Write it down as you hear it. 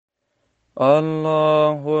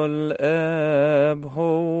الله الآب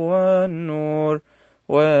هو النور،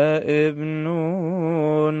 وابن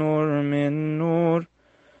نور من نور،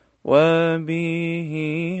 وبه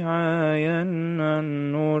عاينا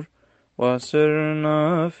النور،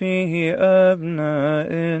 وصرنا فيه أبناء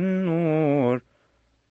النور.